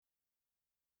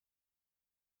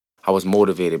I was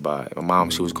motivated by it. My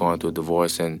mom, she was going through a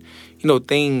divorce, and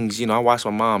things. I watched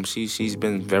my mom. She's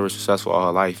been very successful all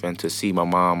her life, and to see my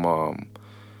mom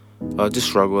just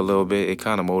struggle a little bit, it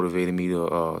kind of motivated me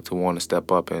to want to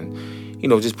step up and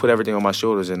just put everything on my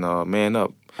shoulders and man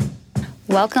up.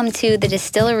 Welcome to The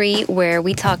Distillery, where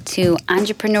we talk to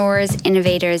entrepreneurs,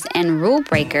 innovators, and rule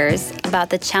breakers about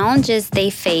the challenges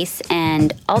they face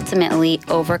and ultimately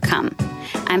overcome.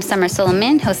 I'm Summer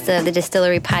Suleiman, host of the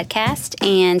Distillery podcast,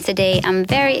 and today I'm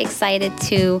very excited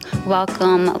to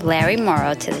welcome Larry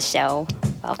Morrow to the show.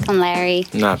 Welcome, Larry.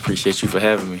 I appreciate you for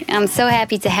having me. I'm so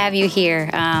happy to have you here.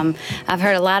 I've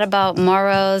heard a lot about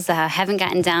Morrows. I haven't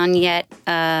gotten down yet,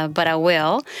 but I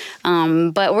will.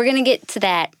 But we're going to get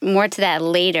to more to that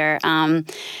later.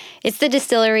 It's the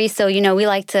distillery, so, we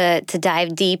like to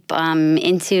dive deep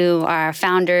into our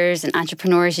founders and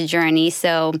entrepreneurs' journey.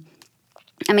 So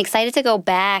I'm excited to go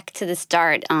back to the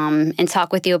start and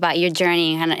talk with you about your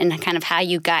journey and kind of how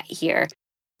you got here.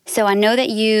 So I know that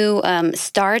you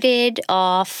started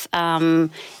off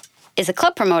as a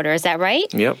club promoter. Is that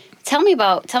right? Yep. Tell me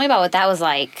about what that was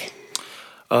like.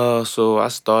 So I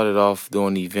started off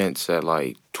doing events at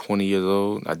like 20 years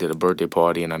old. I did a birthday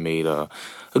party and I made a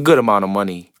good amount of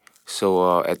money.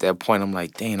 So at that point, I'm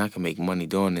like, dang, I can make money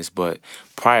doing this. But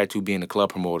prior to being a club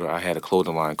promoter, I had a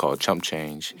clothing line called Chump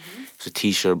Change. Mm-hmm. It's a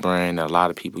T-shirt brand that a lot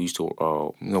of people used to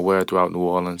wear throughout New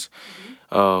Orleans. Mm-hmm.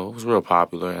 It was real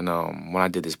popular, and when I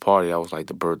did this party, I was like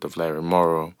the birth of Larry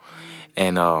Morrow,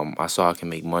 and I saw I can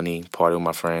make money, party with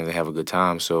my friends, and have a good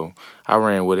time, so I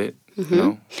ran with it.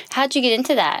 Mm-hmm. How'd you get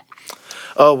into that?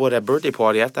 Oh, well, that birthday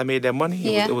party, after I made that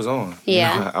money, it was on.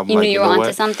 Yeah, you knew you were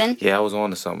onto something? Yeah, I was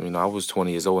onto something. I was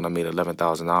 20 years old, and I made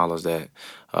 $11,000 that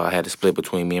I had to split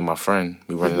between me and my friend.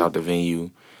 We rented out the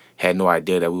venue, had no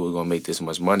idea that we were going to make this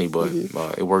much money, but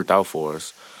it worked out for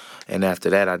us. And after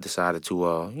that, I decided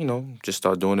to, just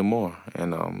start doing it more.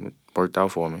 And it worked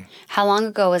out for me. How long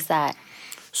ago was that?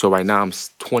 So right now I'm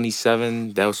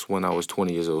 27. That was when I was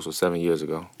 20 years old, so 7 years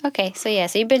ago. Okay, so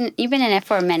you've been in it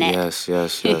for a minute.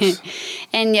 Yes.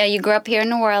 And you grew up here in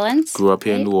New Orleans? Grew up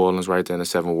here in New Orleans, right there in the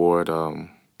 7th Ward.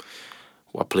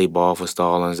 I played ball for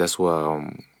Stallings. That's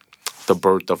where the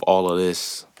birth of all of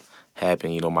this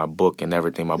happened. My book and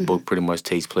everything. My book pretty much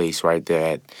takes place right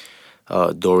there at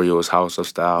Dorio's House of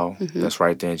Style. That's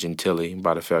right there in Gentilly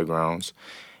by the fairgrounds.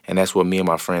 And that's where me and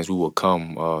my friends, we would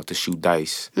come to shoot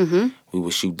dice. We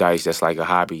would shoot dice. That's like a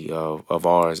hobby of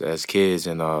ours as kids.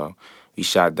 And we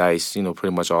shot dice,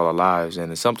 pretty much all our lives.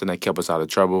 And it's something that kept us out of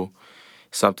trouble,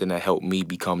 something that helped me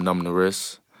become numb to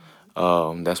risk.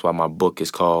 That's why my book is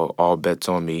called All Bets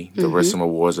on Me, The Risks and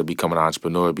Rewards of Becoming an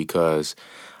Entrepreneur, because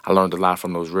I learned a lot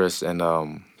from those risks. And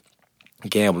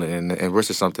gambling and risk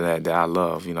is something that I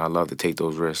love. I love to take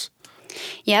those risks.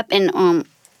 Yep, and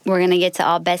we're going to get to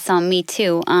All Bets on Me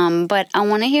too. But I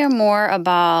want to hear more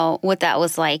about what that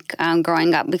was like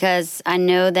growing up, because I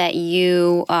know that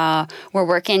you were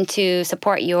working to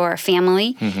support your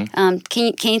family.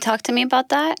 Can you talk to me about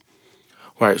that?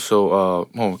 Right, so,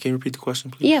 can you repeat the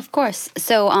question, please? Yeah, of course.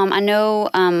 So I know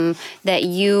that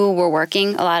you were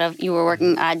working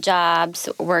odd jobs,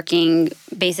 working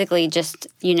basically just,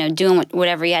 doing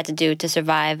whatever you had to do to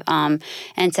survive and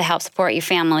to help support your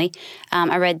family.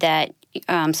 I read that,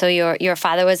 so your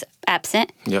father was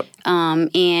absent. Yep.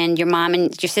 And your mom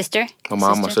and your sister? My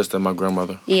mom, my sister, and my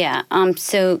grandmother. Yeah.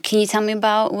 So can you tell me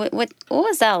about what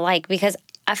was that like? Because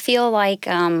I feel like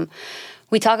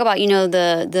we talk about,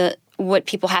 the what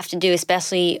people have to do,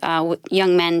 especially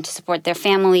young men, to support their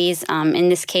families in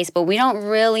this case. But we don't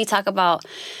really talk about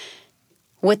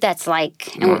what that's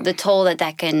like and what the toll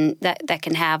that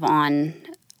can have on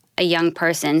a young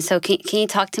person. So can you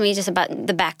talk to me just about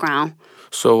the background?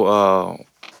 So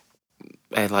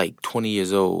at like 20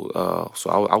 years old, so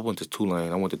I went to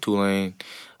Tulane. I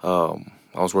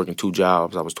was working 2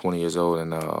 jobs. I was 20 years old,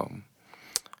 and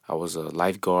I was a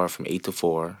lifeguard from 8 to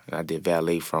 4, and I did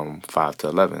valet from 5 to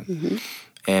 11.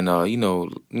 And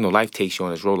life takes you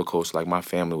on this roller coaster. Like my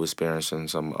family was experiencing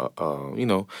some,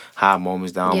 high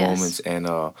moments, down moments, and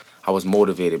I was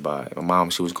motivated by it. My mom,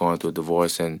 she was going through a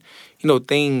divorce, and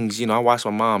things. I watched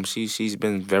my mom. She's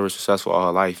been very successful all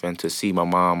her life, and to see my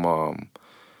mom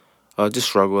just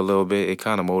struggle a little bit, it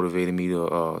kind of motivated me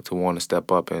to want to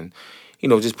step up and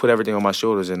just put everything on my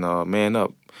shoulders and man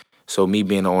up. So me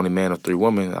being the only man of 3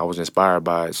 women, I was inspired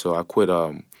by it. So I quit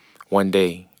one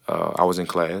day. I was in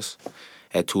class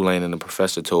at Tulane, and the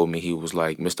professor told me, he was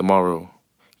like, "Mr. Morrow,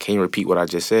 can you repeat what I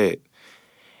just said?"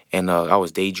 And I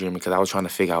was daydreaming because I was trying to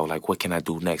figure out, like, what can I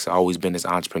do next? I've always been this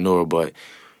entrepreneur, but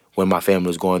when my family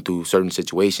was going through certain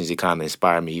situations, it kind of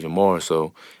inspired me even more.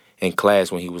 So in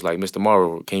class, when he was like, "Mr.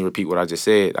 Morrow, can you repeat what I just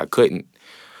said?" I couldn't.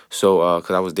 So,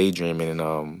 because I was daydreaming,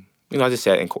 and I just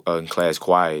sat in class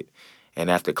quiet. And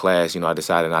after class, I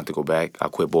decided not to go back. I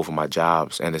quit both of my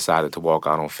jobs and decided to walk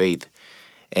out on faith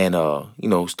and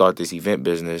start this event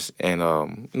business. And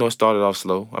it started off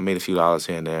slow. I made a few dollars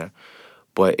here and there,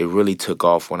 but it really took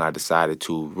off when I decided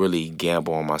to really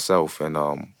gamble on myself and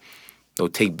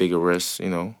take bigger risks.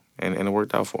 And it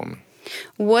worked out for me.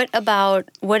 What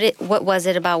was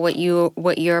it about what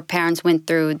your parents went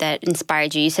through that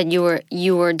inspired you? You said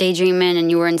you were daydreaming and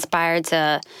you were inspired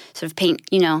to sort of paint,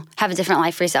 have a different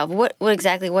life for yourself. What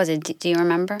exactly was it? Do you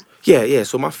remember? Yeah.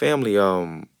 So my family,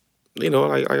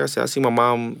 like I said, I see my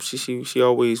mom. She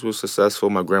always was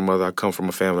successful. My grandmother, I come from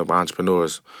a family of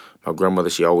entrepreneurs. My grandmother,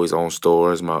 she always owned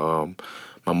stores. My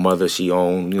mother, she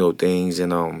owned things,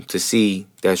 and to see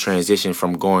that transition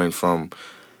from going from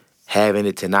having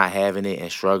it to not having it and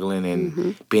struggling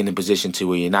and being in a position to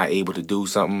where you're not able to do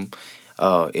something,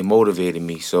 it motivated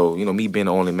me. So, me being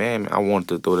the only man, I wanted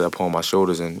to throw that upon my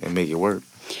shoulders and make it work.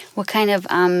 What kind of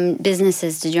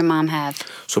businesses did your mom have?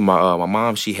 So my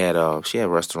mom, she had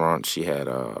restaurants. She had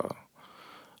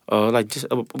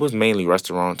it was mainly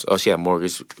restaurants. She had a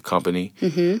mortgage company.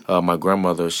 My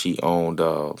grandmother, she owned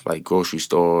grocery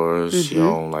stores. She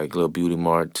owned little beauty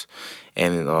marts.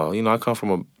 And, I come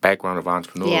from a background of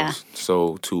entrepreneurs. Yeah.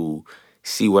 So to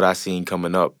see what I seen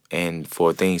coming up and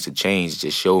for things to change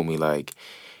just showed me,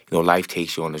 life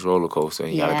takes you on this roller coaster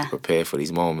and you got to be prepared for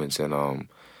these moments. And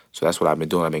so that's what I've been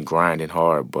doing. I've been grinding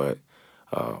hard, but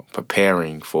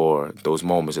preparing for those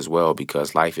moments as well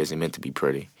because life isn't meant to be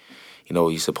pretty.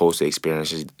 You're supposed to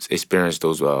experience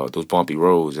those bumpy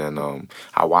roads, and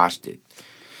I watched it.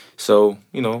 So,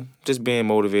 just being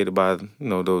motivated by,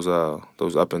 those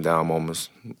up and down moments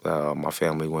my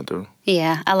family went through.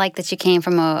 Yeah, I like that you came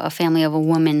from a family of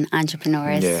women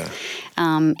entrepreneurs. Yeah.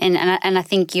 And I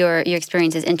think your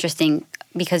experience is interesting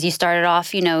because you started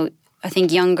off, I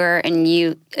think younger and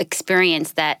you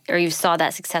experienced that or you saw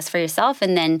that success for yourself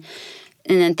and then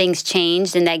things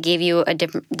changed and that gave you a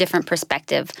different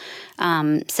perspective.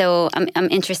 So I'm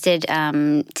interested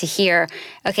to hear.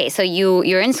 Okay, so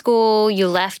you're in school, you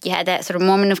left, you had that sort of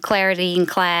moment of clarity in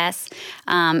class,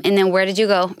 and then where did you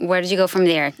go? Where did you go from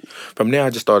there? From there,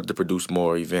 I just started to produce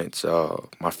more events.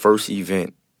 My first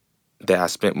event that I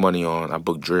spent money on, I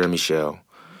booked Drea Michelle.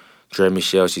 Drea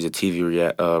Michelle, she's a TV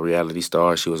reality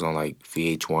star. She was on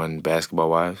VH1 Basketball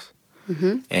Wives,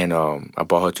 and I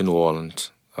brought her to New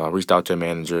Orleans. Reached out to a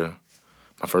manager.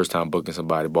 My first time booking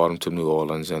somebody, brought them to New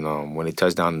Orleans. And when they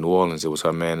touched down in New Orleans, it was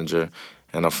her manager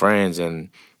and her friends. And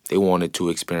they wanted to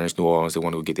experience New Orleans. They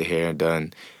wanted to get their hair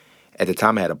done. At the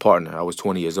time, I had a partner. I was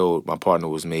 20 years old. My partner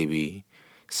was maybe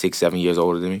 6, 7 years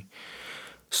older than me.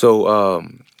 So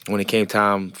when it came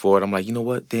time for it, I'm like, you know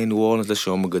what? They're in New Orleans. Let's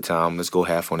show them a good time. Let's go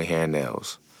half on the hair and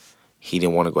nails. He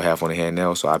didn't want to go half on the hair and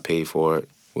nails, so I paid for it.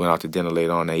 We went out to dinner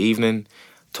later on that evening.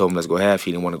 Told him let's go half.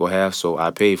 He didn't want to go half, so I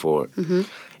paid for it.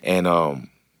 And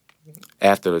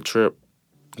after the trip,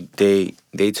 they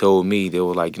told me, they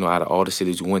were like, out of all the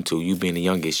cities we went to, you being the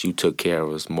youngest, you took care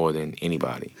of us more than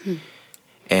anybody.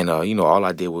 And all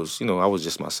I did was, I was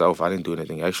just myself. I didn't do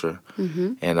anything extra.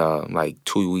 And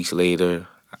 2 weeks later,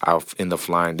 I ended up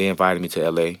flying. They invited me to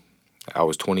L.A. I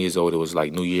was 20 years old. It was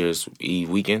New Year's Eve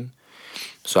weekend.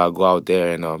 So I go out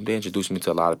there, and they introduced me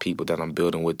to a lot of people that I'm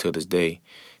building with to this day.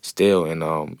 Still,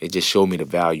 and it just showed me the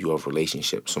value of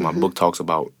relationships. So my book talks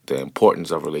about the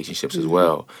importance of relationships as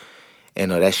well.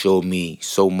 And that showed me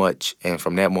so much. And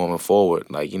from that moment forward,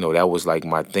 that was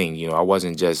my thing. I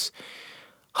wasn't just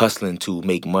hustling to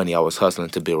make money. I was hustling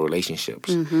to build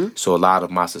relationships. So a lot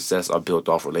of my success are built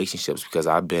off relationships because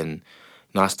I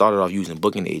started off using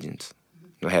booking agents.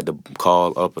 I had to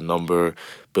call up a number,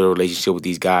 build a relationship with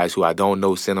these guys who I don't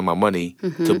know, send them my money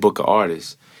to book an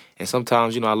artist. And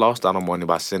sometimes, I lost out on money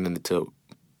by sending it to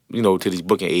these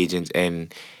booking agents.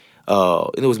 And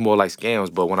it was more like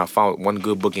scams. But when I found one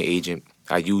good booking agent,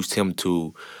 I used him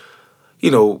to,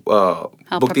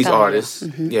 book these artists.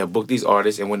 Book these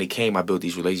artists. And when they came, I built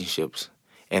these relationships.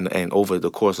 And over the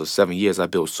course of 7 years, I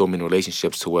built so many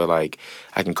relationships to where, I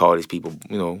can call these people,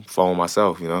 phone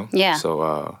myself, Yeah.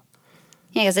 So,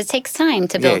 yeah, because it takes time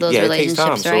to build those relationships, it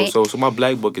takes time. right? So my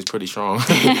black book is pretty strong.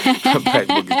 My black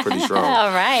book is pretty strong.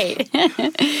 All right.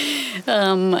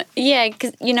 Yeah,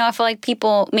 because, I feel like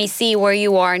people may see where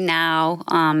you are now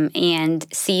and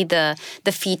see the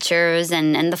features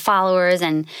and the followers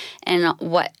and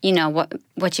what,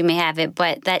 what you may have it.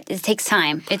 But that it takes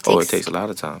time. It takes a lot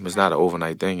of time. It's not an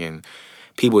overnight thing. And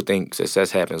people think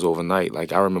success happens overnight.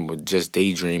 I remember just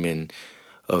daydreaming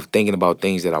of thinking about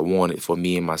things that I wanted for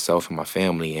me and myself and my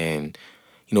family. And,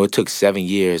 it took 7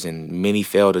 years and many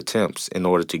failed attempts in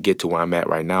order to get to where I'm at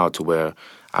right now, to where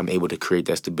I'm able to create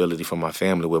that stability for my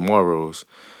family with Morrows.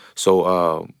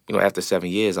 So, after 7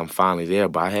 years, I'm finally there.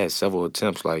 But I had several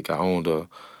attempts. Like, I owned a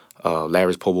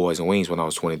Larry's Po' Boys and Wings when I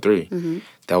was 23.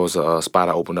 That was a spot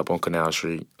I opened up on Canal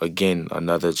Street. Again,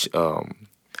 another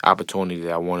opportunity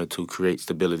that I wanted to create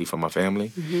stability for my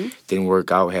family. Didn't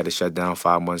work out. Had to shut down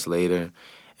 5 months later.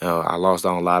 I lost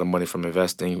out on a lot of money from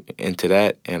investing into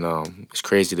that. And it's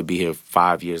crazy to be here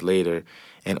 5 years later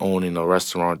and owning a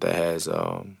restaurant that has,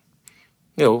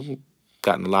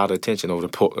 gotten a lot of attention over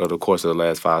the course of the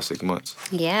last 5-6 months.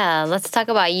 Yeah, let's talk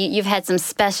about you. You've had some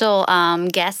special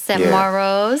guests at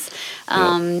Morrow's.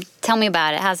 Tell me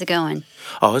about it. How's it going?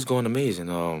 Oh, it's going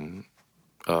amazing.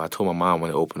 I told my mom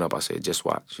when it opened up, I said, just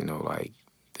watch,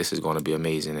 this is going to be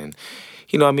amazing. And,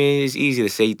 it's easy to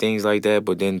say things like that,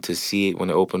 but then to see it when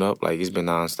it opened up, it's been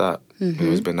nonstop.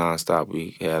 It's been nonstop.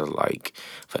 We had,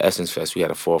 for Essence Fest, we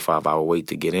had a 4 or 5 hour wait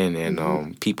to get in,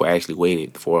 and people actually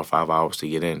waited 4 or 5 hours to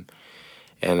get in.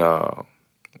 And,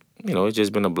 it's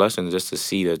just been a blessing just to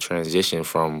see the transition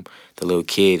from the little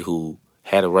kid who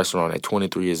had a restaurant at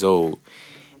 23 years old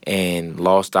and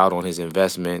lost out on his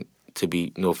investment to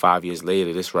be, 5 years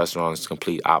later, this restaurant is the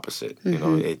complete opposite.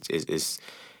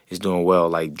 It's doing well.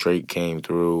 Like Drake came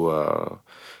through,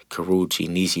 Karuchi,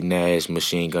 Niecy Nash,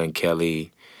 Machine Gun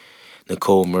Kelly,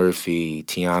 Nicole Murphy,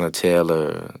 Tiana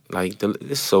Taylor.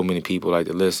 There's so many people.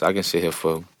 The list, I can sit here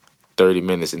for 30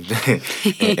 minutes and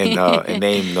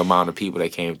name the amount of people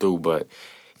that came through. But,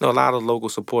 a lot of local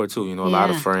support, too. A lot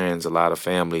of friends, a lot of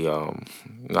family.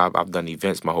 I've done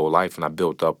events my whole life, and I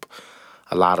built up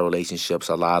a lot of relationships,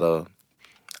 I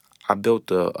built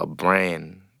a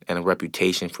brand and a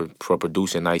reputation for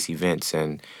producing nice events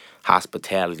and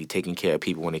hospitality, taking care of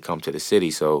people when they come to the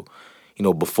city. So,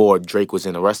 before Drake was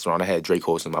in the restaurant, I had Drake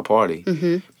hosting my party.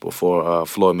 Before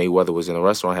Floyd Mayweather was in the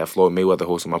restaurant, I had Floyd Mayweather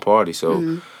hosting my party.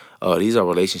 So these are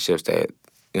relationships that,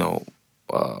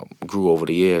 grew over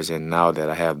the years. And now that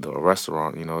I have the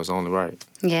restaurant, it's only right.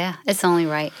 Yeah, it's only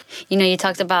right. You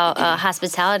talked about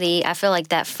hospitality. I feel like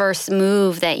that first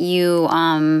move that you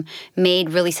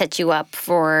made really set you up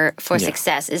for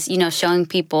success. Is showing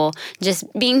people just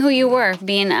being who you were,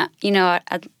 being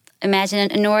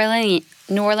imagine a New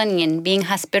Orleanian being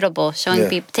hospitable, showing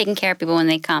people, taking care of people when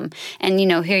they come, and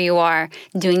here you are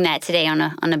doing that today on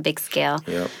a big scale.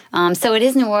 Yep. So it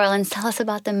is New Orleans. Tell us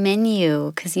about the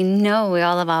menu, because we're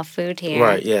all about food here.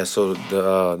 Right. Yeah. So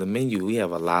the menu, we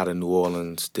have a lot of New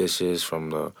Orleans dishes,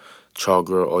 from the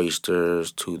char-grilled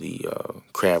oysters to the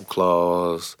crab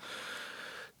claws.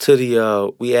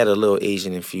 We add a little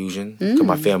Asian infusion, because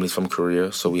my family's from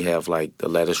Korea, so we have the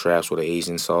lettuce wraps with an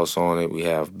Asian sauce on it. We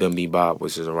have bibimbap,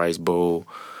 which is a rice bowl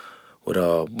with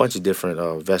a bunch of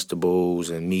different vegetables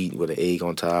and meat with an egg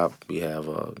on top. We have,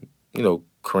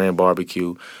 Korean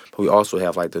barbecue, but we also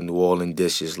have the New Orleans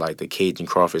dishes, like the Cajun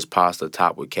crawfish pasta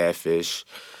topped with catfish,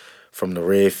 from the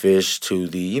redfish to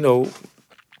the,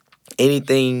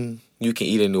 anything you can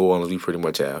eat in New Orleans, we pretty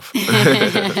much have.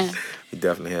 We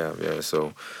definitely have, yeah.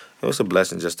 So it was a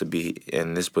blessing just to be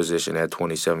in this position at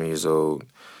 27 years old.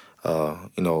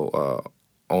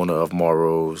 Owner of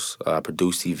Morrow's. I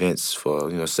produced events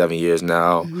for 7 years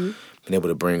now. Been able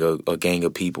to bring a gang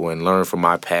of people and learn from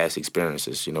my past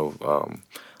experiences.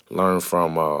 Learn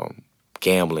from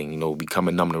gambling.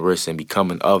 Becoming numb to risk and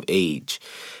becoming of age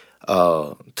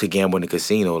to gamble in the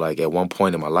casino. At one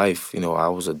point in my life, I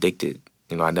was addicted.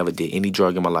 I never did any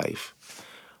drug in my life.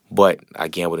 But I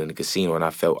gambled in the casino, and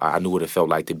I knew what it felt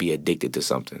like to be addicted to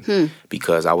something.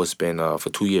 Because I would spend, for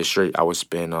 2 years straight, I would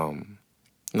spend,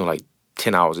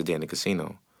 10 hours a day in the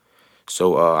casino.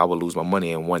 So I would lose my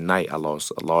money, and one night I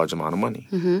lost a large amount of money.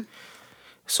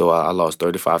 So I lost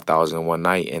 $35,000 in one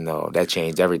night, and that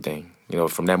changed everything.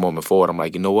 From that moment forward, I'm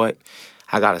like, you know what?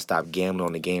 I got to stop gambling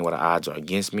on the game where the odds are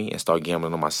against me and start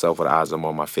gambling on myself where the odds are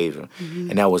more in my favor.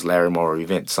 And that was Larry Morrow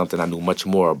event, something I knew much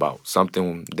more about,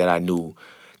 something that I knew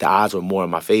the odds were more in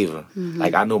my favor.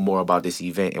 I know more about this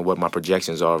event and what my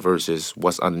projections are versus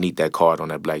what's underneath that card on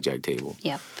that blackjack table.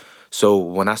 Yep. So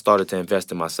when I started to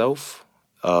invest in myself,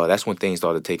 that's when things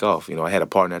started to take off. I had a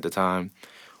partner at the time.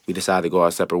 We decided to go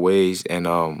our separate ways,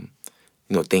 and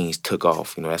things took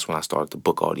off. That's when I started to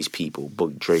book all these people,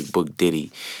 book Drake, book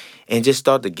Diddy, and just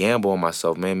start to gamble on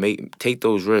myself, man. Take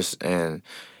those risks. And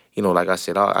like I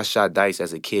said, I shot dice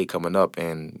as a kid coming up,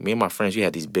 and me and my friends, we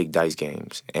had these big dice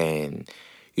games, and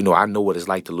I know what it's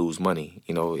like to lose money.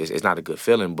 It's not a good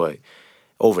feeling, but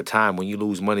over time, when you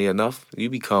lose money enough, you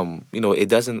become, it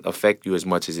doesn't affect you as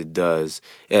much as it does,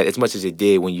 as much as it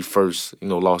did when you first,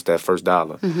 lost that first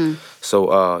dollar.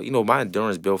 So, my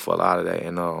endurance built for a lot of that.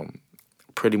 And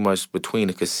pretty much between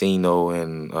the casino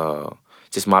and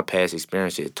just my past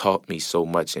experience, it taught me so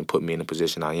much and put me in the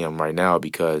position I am right now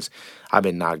because I've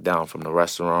been knocked down from the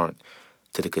restaurant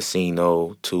to the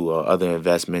casino to other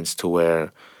investments to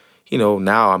where,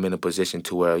 now I'm in a position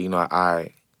to where,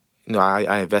 I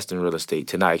invest in real estate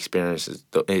to not experience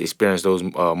those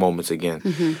moments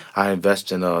again. I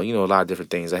invest in, a lot of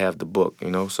different things. I have the book,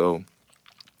 so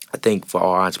I think for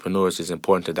all entrepreneurs, it's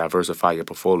important to diversify your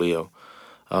portfolio.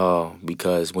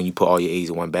 Because when you put all your eggs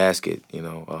in one basket,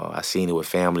 I seen it with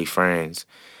family, friends.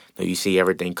 You see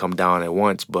everything come down at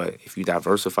once, but if you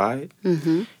diversify it,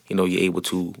 you're able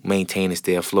to maintain and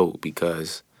stay afloat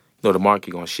because, the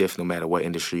market going to shift no matter what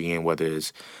industry you're in, whether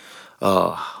it's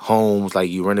homes, like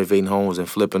you renovating homes and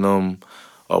flipping them,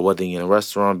 or whether you're in a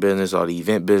restaurant business or the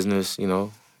event business,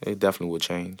 it definitely will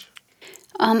change.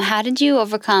 How did you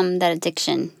overcome that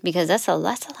addiction? Because that's a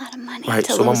lot of money to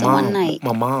so lose in one night.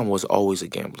 My mom was always a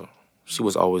gambler. She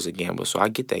was always a gambler. So I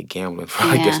get that gambling from,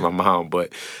 I guess, my mom.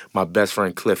 But my best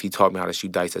friend, Cliff, he taught me how to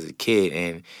shoot dice as a kid.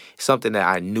 And it's something that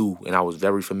I knew and I was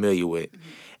very familiar with.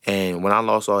 And when I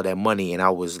lost all that money and I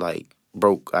was like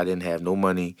broke, I didn't have no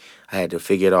money. I had to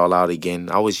figure it all out again.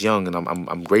 I was young and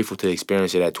I'm grateful to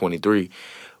experience it at 23.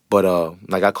 But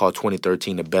I call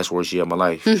 2013 the best worst year of my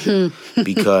life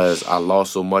because I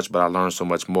lost so much, but I learned so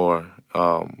much more.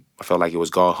 I felt like it was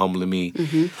God humbling me.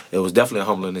 It was definitely a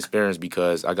humbling experience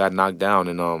because I got knocked down,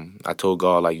 and I told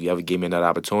God, like, you ever give me another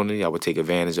opportunity, I would take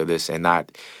advantage of this and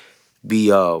not be,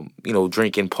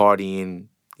 drinking, partying,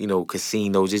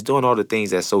 casinos, just doing all the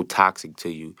things that's so toxic to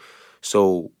you.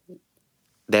 So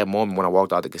that moment when I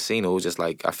walked out the casino, it was just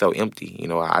like I felt empty.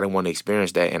 I didn't want to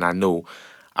experience that, and I knew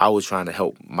I was trying to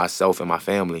help myself and my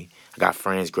family. I got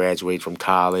friends graduating from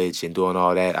college and doing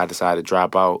all that. I decided to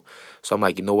drop out. So I'm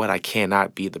like, you know what? I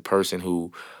cannot be the person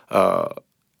who,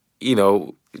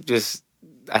 just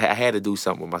I had to do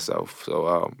something with myself.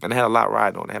 So and I had a lot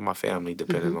riding on. I had my family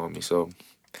depending on me. So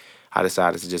I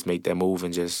decided to just make that move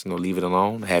and just leave it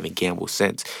alone. I haven't gambled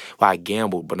since. Well, I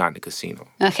gambled, but not in the casino.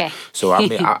 Okay. So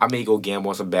I may go gamble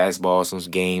on some basketball, some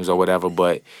games or whatever.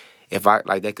 But if I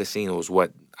like that casino is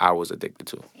what I was addicted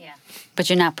to. Yeah. But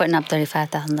you're not putting up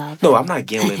 $35,000. No, I'm not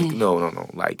gambling. No.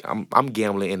 Like I'm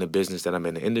gambling in the business that I'm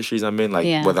in, the industries I'm in.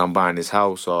 Like whether I'm buying this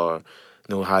house or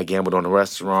how I gambled on the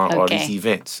restaurant or these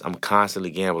events. I'm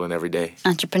constantly gambling every day.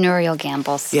 Entrepreneurial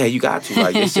gambles. Yeah, you got to.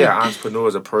 Like they say, an entrepreneur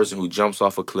is a person who jumps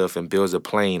off a cliff and builds a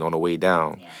plane on the way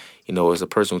down. Yeah. It's a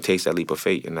person who takes that leap of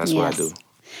faith, and that's what I do.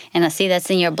 And I see that's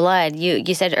in your blood.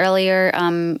 You said earlier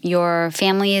your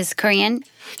family is Korean?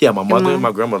 Yeah, my mother and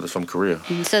my grandmother's from Korea.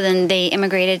 So then they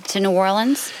immigrated to New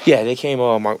Orleans? Yeah, they came.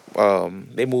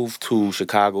 They moved to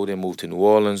Chicago, then moved to New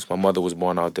Orleans. My mother was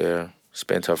born out there.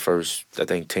 Spent her first,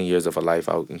 10 years of her life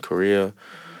out in Korea.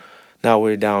 Now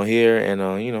we're down here and,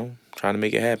 trying to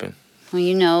make it happen.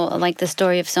 Well, like the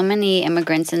story of so many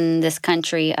immigrants in this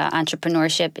country,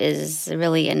 entrepreneurship is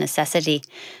really a necessity,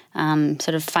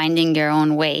 sort of finding your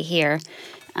own way here.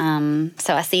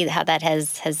 So I see how that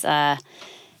has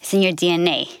it's in your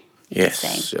DNA. Yes.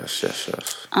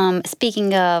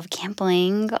 Speaking of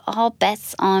gambling, all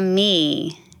bets on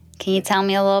me. Can you tell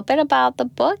me a little bit about the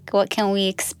book? What can we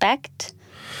expect?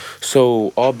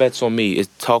 So, All Bets on Me, it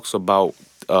talks about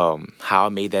how I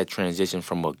made that transition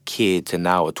from a kid to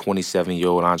now a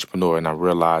 27-year-old entrepreneur, and I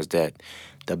realized that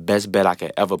the best bet I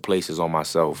could ever place is on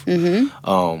myself.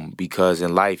 Because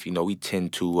in life, we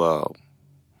tend to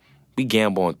we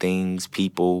gamble on things,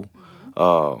 people,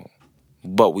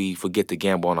 but we forget to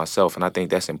gamble on ourselves, and I think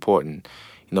that's important.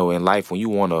 In life, when you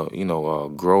want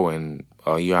to, grow and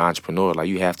you're an entrepreneur, like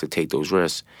you have to take those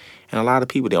risks. And a lot of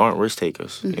people, they aren't risk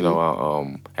takers.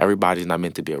 Everybody's not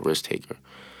meant to be a risk taker.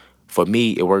 For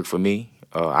me, it worked for me.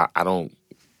 It's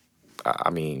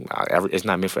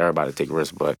not meant for everybody to take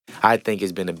risks, but I think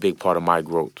it's been a big part of my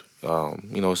growth.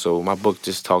 So my book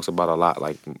just talks about a lot,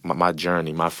 like my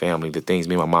journey, my family, the things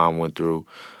me and my mom went through,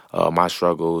 my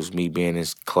struggles, me being in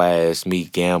class, me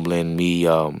gambling, me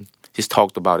just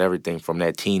talked about everything from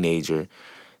that teenager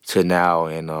to now,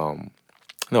 and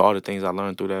all the things I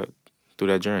learned through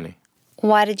that journey.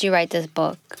 Why did you write this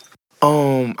book?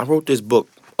 I wrote this book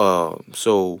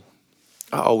so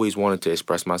I always wanted to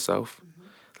express myself.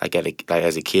 Like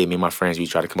as a kid, me and my friends, we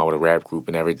tried to come out with a rap group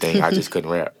and everything. I just couldn't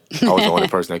rap. I was the only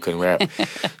person that couldn't rap.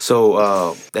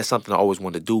 So that's something I always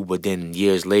wanted to do. But then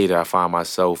years later, I found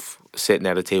myself sitting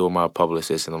at a table with my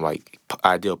publicist, and I'm like,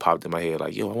 idea popped in my head,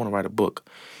 like, yo, I want to write a book.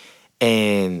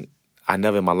 And I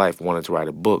never in my life wanted to write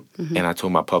a book. And I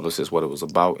told my publicist what it was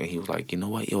about, and he was like, you know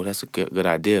what, yo, that's a good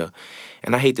idea.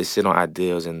 And I hate to sit on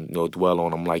ideas and dwell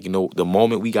on them. Like, the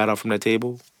moment we got up from that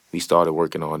table, we started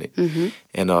working on it.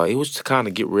 And it was to kind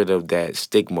of get rid of that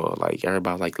stigma. Like,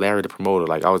 everybody like Larry the promoter.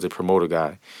 Like, I was the promoter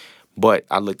guy. But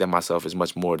I looked at myself as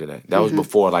much more than that. That was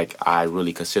before, like, I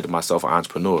really considered myself an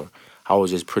entrepreneur. I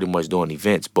was just pretty much doing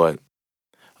events, but,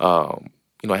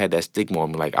 I had that stigma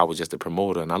on me, like I was just a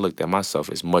promoter, and I looked at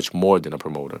myself as much more than a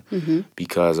promoter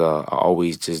because I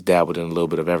always just dabbled in a little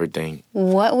bit of everything.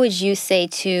 What would you say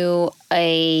to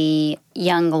a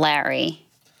young Larry?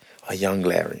 A young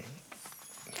Larry.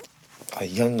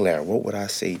 What would I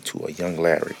say to a young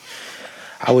Larry?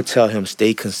 I would tell him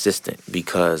stay consistent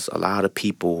because a lot of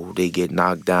people, they get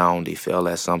knocked down, they fail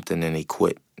at something, and they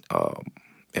quit.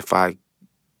 If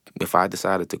I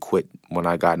decided to quit when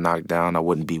I got knocked down, I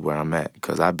wouldn't be where I'm at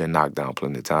because I've been knocked down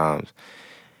plenty of times.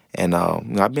 And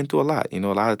I've been through a lot, a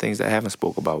lot of things that I haven't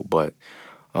spoke about. But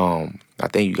I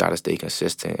think you got to stay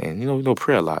consistent and,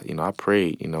 pray a lot. I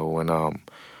prayed,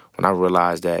 when I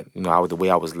realized that, the way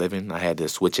I was living, I had to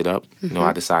switch it up.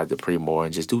 I decided to pray more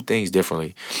and just do things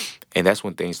differently. And that's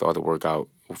when things started to work out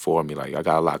for me. Like, I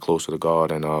got a lot closer to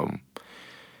God and,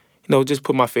 just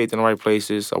put my faith in the right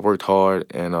places. I worked hard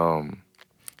and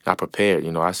I prepared.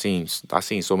 I seen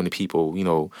so many people,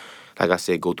 like I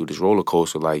said, go through this roller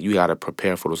coaster. Like, you got to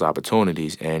prepare for those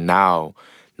opportunities. And now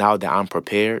that I'm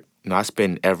prepared, I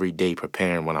spend every day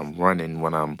preparing when I'm running,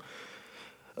 when I'm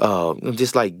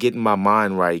just like getting my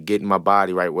mind right, getting my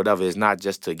body right, whatever. It's not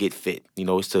just to get fit,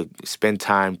 it's to spend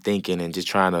time thinking and just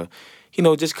trying to,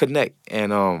 just connect.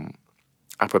 And I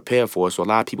prepare for it. So a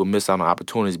lot of people miss out on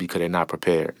opportunities because they're not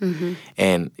prepared.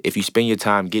 And if you spend your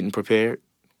time getting prepared,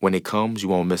 when it comes, you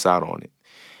won't miss out on it.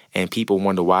 And people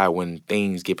wonder why when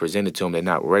things get presented to them, they're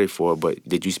not ready for it. But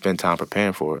did you spend time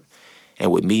preparing for it?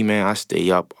 And with me, man, I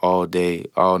stay up all day,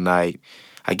 all night.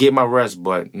 I get my rest,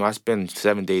 but I spend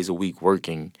 7 days a week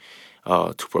working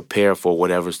to prepare for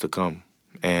whatever's to come.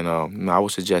 And I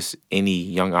would suggest any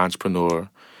young entrepreneur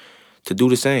to do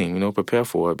the same, prepare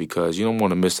for it because you don't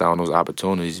want to miss out on those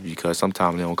opportunities because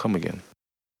sometimes they don't come again.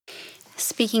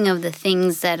 Speaking of the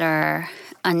things that are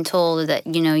untold that,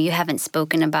 you haven't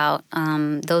spoken about,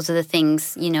 those are the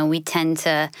things, we tend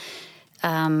to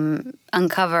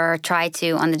uncover, try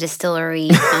to on the distillery.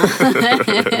 The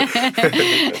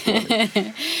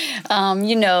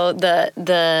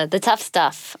tough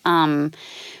stuff.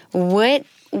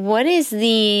 What is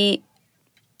the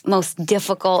most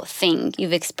difficult thing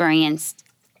you've experienced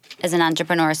as an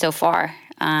entrepreneur so far?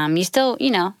 You still,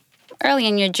 early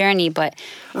in your journey, but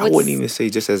I wouldn't even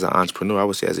say just as an entrepreneur. I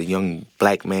would say as a young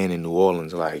black man in New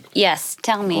Orleans. Like, yes,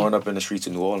 tell me. Growing up in the streets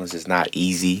of New Orleans is not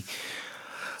easy.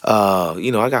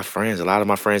 I got friends. A lot of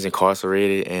my friends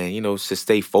incarcerated, and to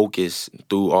stay focused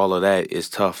through all of that is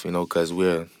tough. Because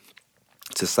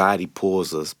society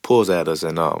pulls at us,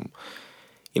 and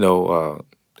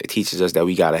it teaches us that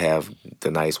we gotta have the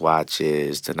nice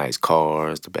watches, the nice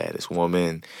cars, the baddest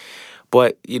woman.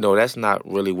 But that's not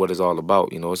really what it's all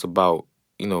about. It's about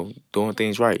doing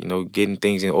things right. Getting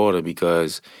things in order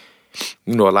because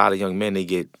a lot of young men, they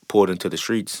get pulled into the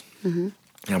streets. And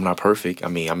I'm not perfect. I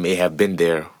mean, I may have been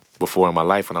there before in my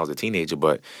life when I was a teenager,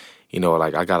 but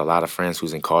like I got a lot of friends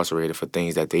who's incarcerated for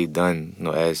things that they've done,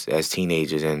 as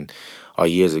teenagers and or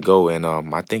years ago. And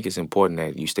I think it's important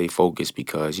that you stay focused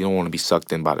because you don't want to be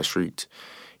sucked in by the streets.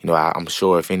 I'm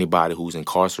sure if anybody who's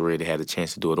incarcerated had a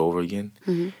chance to do it over again,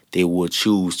 they would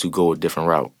choose to go a different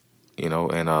route.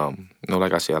 And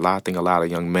like I said, I think a lot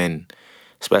of young men,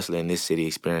 especially in this city,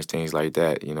 experience things like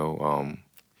that.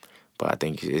 But I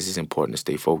think it's just important to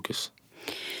stay focused.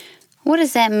 What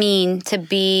does that mean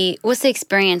what's the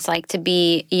experience like to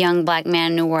be a young black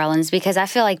man in New Orleans? Because I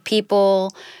feel like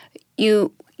people,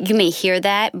 you may hear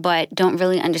that, but don't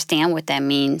really understand what that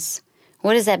means.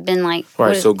 What has that been like?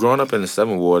 Right, so growing up in the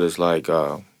 7th Ward is like,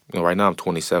 right now I'm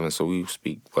 27, so we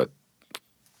speak,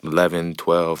 11,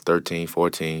 12, 13,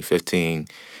 14, 15,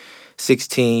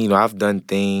 16. I've done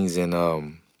things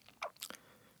and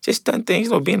just done things,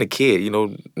 being a kid,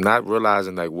 not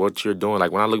realizing, like, what you're doing.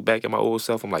 Like, when I look back at my old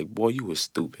self, I'm like, boy, you were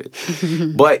stupid.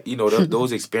 But,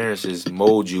 those experiences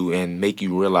mold you and make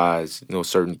you realize,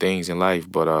 certain things in life.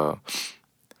 But,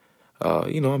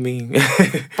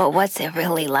 But what's it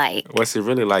really like? What's it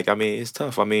really like? I mean, it's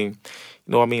tough. A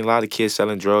lot of kids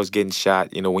selling drugs, getting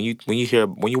shot. When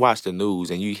you watch the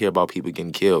news and you hear about people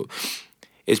getting killed,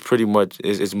 it's pretty much,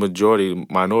 it's majority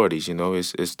minorities,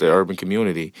 it's the urban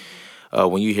community.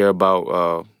 When you hear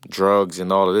about drugs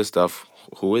and all of this stuff,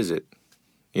 who is it?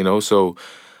 So,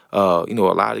 a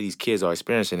lot of these kids are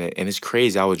experiencing it. And it's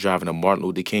crazy. I was driving to Martin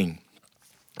Luther King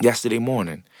yesterday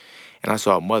morning. And I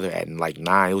saw a mother at like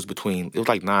 9. It was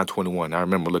like 9:21. I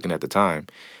remember looking at the time.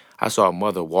 I saw a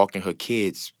mother walking her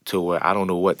kids to where I don't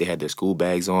know what, they had their school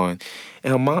bags on,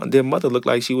 and their mother looked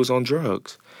like she was on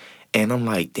drugs. And I'm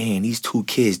like, dang, these two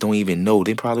kids don't even know.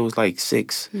 They probably was like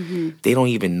 6. They don't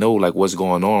even know like what's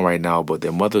going on right now, but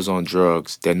their mother's on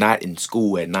drugs. They're not in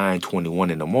school at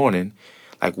 9:21 in the morning.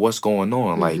 Like, what's going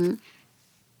on? Like,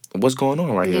 what's going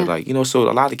on right here? Like, so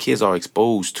a lot of kids are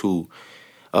exposed to,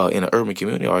 in the urban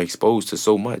community, are exposed to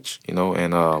so much, and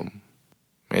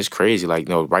it's crazy. Like,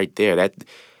 right there,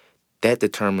 that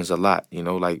determines a lot,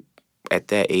 like at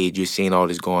that age, you're seeing all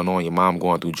this going on, your mom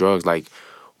going through drugs. Like,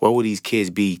 where will these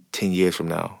kids be 10 years from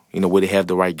now? Will they have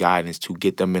the right guidance to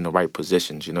get them in the right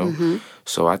positions,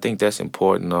 So I think that's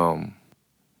important,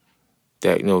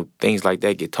 that, things like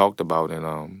that get talked about. And,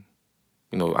 I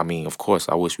mean, of course,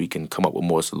 I wish we can come up with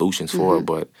more solutions for it,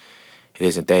 but it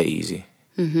isn't that easy.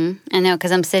 I know,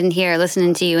 because I'm sitting here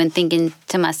listening to you and thinking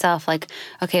to myself, like,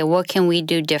 okay, what can we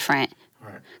do different?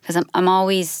 Because I'm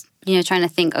always, trying to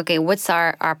think, okay, what's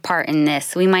our part in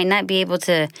this? We might not be able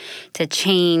to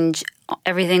change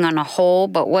everything on a whole,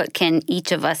 but what can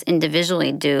each of us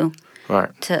individually do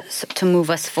to move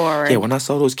us forward? Yeah, when I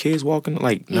saw those kids walking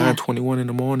like 9:21 in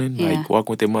the morning, like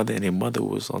walking with their mother, and their mother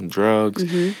was on drugs,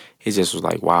 it just was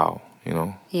like, wow,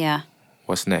 Yeah.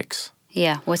 What's next?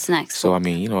 Yeah, what's next? So, I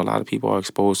mean, a lot of people are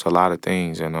exposed to a lot of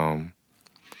things, and,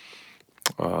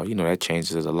 that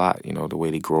changes a lot, the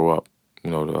way they grow up,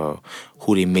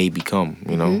 who they may become,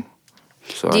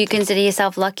 So do you consider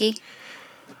yourself lucky?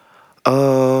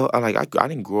 I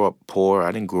didn't grow up poor.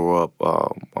 I didn't grow up,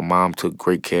 my mom took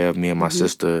great care of me and my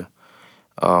sister.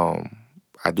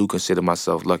 I do consider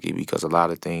myself lucky because a lot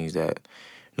of things that,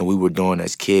 we were doing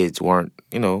as kids weren't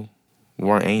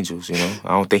angels, I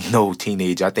don't think no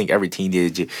teenager, I think every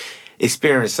teenager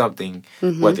experienced something,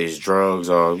 whether it's drugs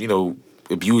or,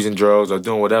 abusing drugs or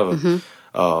doing whatever.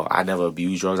 I never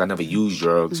abused drugs. I never used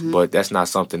drugs, but that's not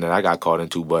something that I got caught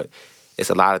into. But it's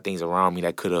a lot of things around me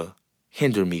that could have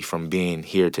hindered me from being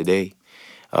here today.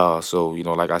 So,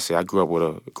 like I said, I grew up with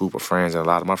a group of friends, and a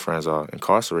lot of my friends are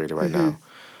incarcerated right now.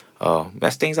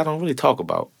 That's things I don't really talk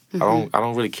about. I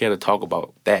don't really care to talk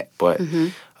about that. But,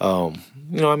 I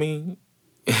mean,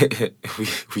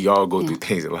 we all go through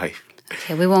things in life.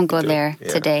 Okay, we won't go there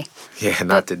today. Yeah,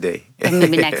 not today. But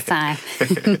maybe next time.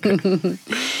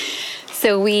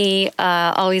 So we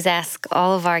always ask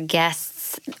all of our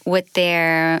guests what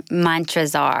their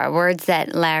mantras are, words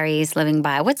that Larry's living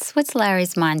by. What's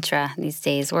Larry's mantra these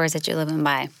days? Words that you're living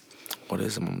by? What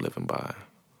is it I'm living by?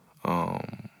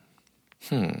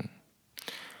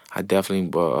 I definitely,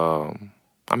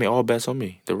 all bets on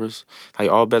me. There was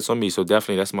all bets on me. So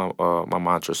definitely that's my my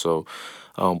mantra. So,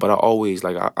 but I always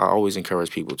I always encourage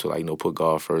people to put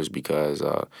God first, because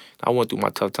I went through my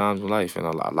tough times in life, and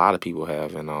a lot of people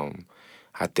have, and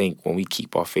I think when we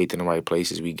keep our faith in the right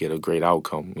places, we get a great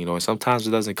outcome. And sometimes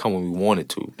it doesn't come when we want it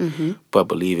to, but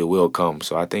believe it will come.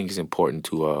 So I think it's important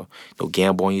to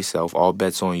gamble on yourself. All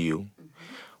bets on you.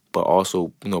 But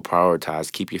also, prioritize,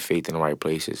 keep your faith in the right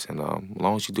places. And as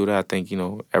long as you do that, I think,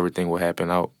 everything will happen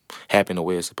the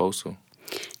way it's supposed to.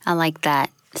 I like that,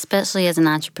 especially as an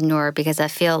entrepreneur, because I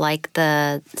feel like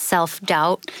the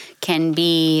self-doubt can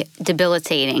be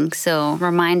debilitating. So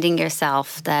reminding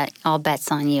yourself that all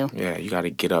bets on you. Yeah, you got to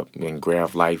get up and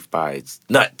grab life by its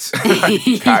nuts.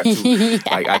 You got to.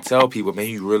 I tell people, man,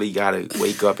 you really got to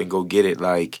wake up and go get it.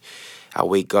 I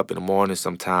wake up in the morning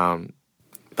sometime,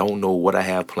 don't know what I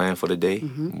have planned for the day,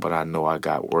 but I know I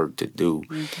got work to do.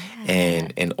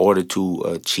 And in order to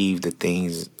achieve the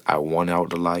things I want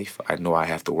out of life, I know I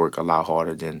have to work a lot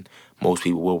harder than most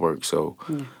people will work. So,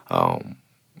 the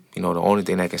only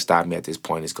thing that can stop me at this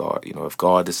point is God. If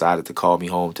God decided to call me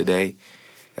home today,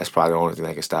 that's probably the only thing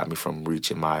that can stop me from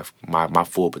reaching my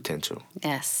full potential.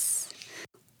 Yes.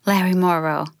 Larry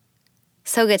Morrow,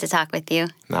 so good to talk with you.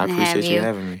 I appreciate you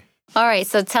having me. All right,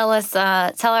 so tell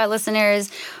our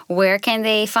listeners, where can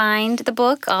they find the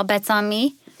book, All Bets on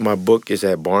Me? My book is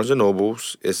at Barnes &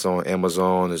 Nobles. It's on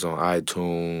Amazon. It's on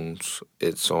iTunes.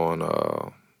 It's on,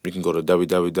 you can go to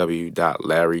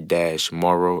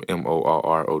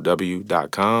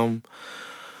www.larry-morrow.com.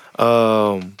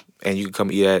 And you can come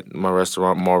eat at my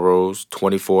restaurant, Morrow's,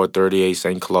 2438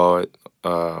 St. Claude.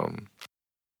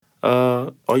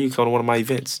 Or you can come to one of my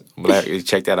events.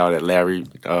 Check that out at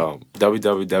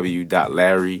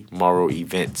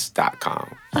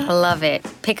www.larrymorrowevents.com. I love it.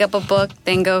 Pick up a book,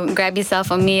 then go grab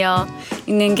yourself a meal,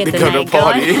 and then get the Become night a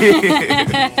party.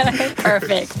 going.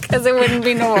 Perfect, because it wouldn't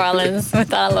be New Orleans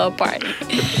without a little party.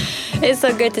 It's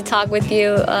so good to talk with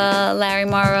you, Larry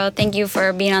Morrow. Thank you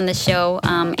for being on the show.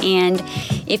 And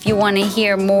if you want to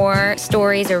hear more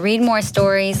stories or read more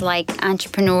stories like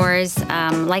entrepreneurs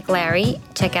like Larry,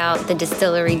 check out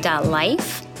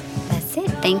thedistillery.life. That's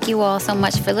it. Thank you all so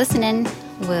much for listening.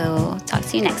 We'll talk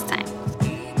to you next time.